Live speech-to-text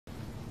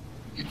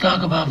You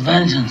talk about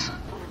vengeance.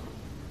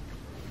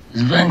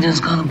 Is vengeance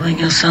gonna bring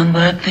your son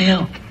back to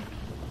you?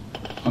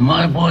 Or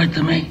my boy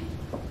to me?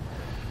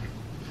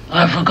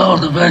 I forgo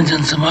the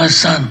vengeance of my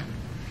son.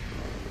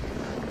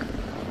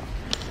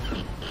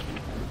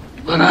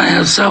 But I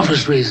have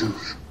selfish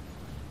reasons.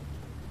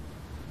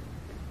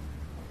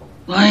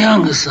 My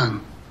youngest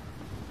son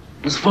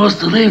was forced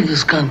to leave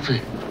this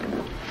country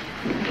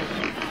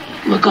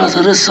because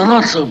of this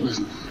Sonozo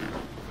business.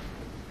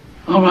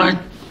 All right,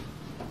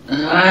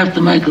 I have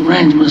to make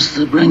arrangements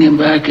to bring him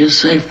back here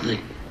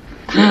safely,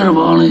 clear of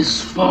all these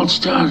false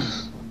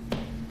charges.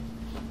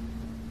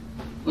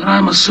 But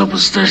I'm a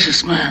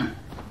superstitious man.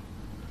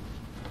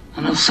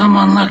 And if some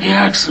unlucky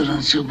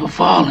accident should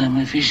befall him,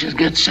 if he should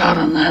get shot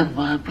in the head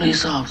by a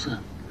police officer,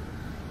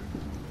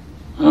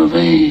 or if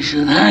he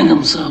should hang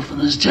himself in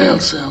his jail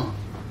cell,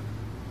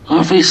 or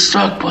if he's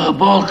struck by a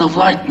bolt of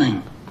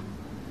lightning,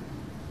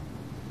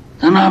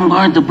 then I'm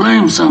going to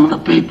blame some of the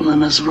people in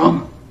this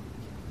room.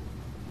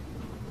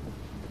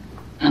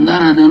 And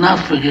that I do not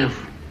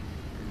forgive.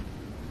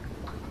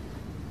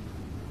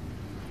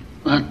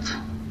 But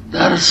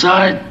that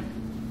aside,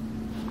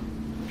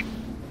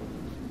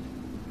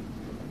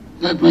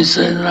 let me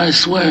say that I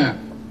swear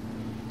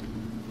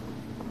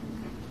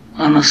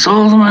on the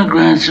souls of my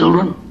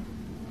grandchildren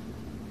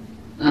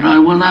that I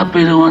will not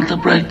be the one to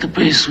break the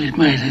peace we've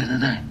made here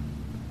today.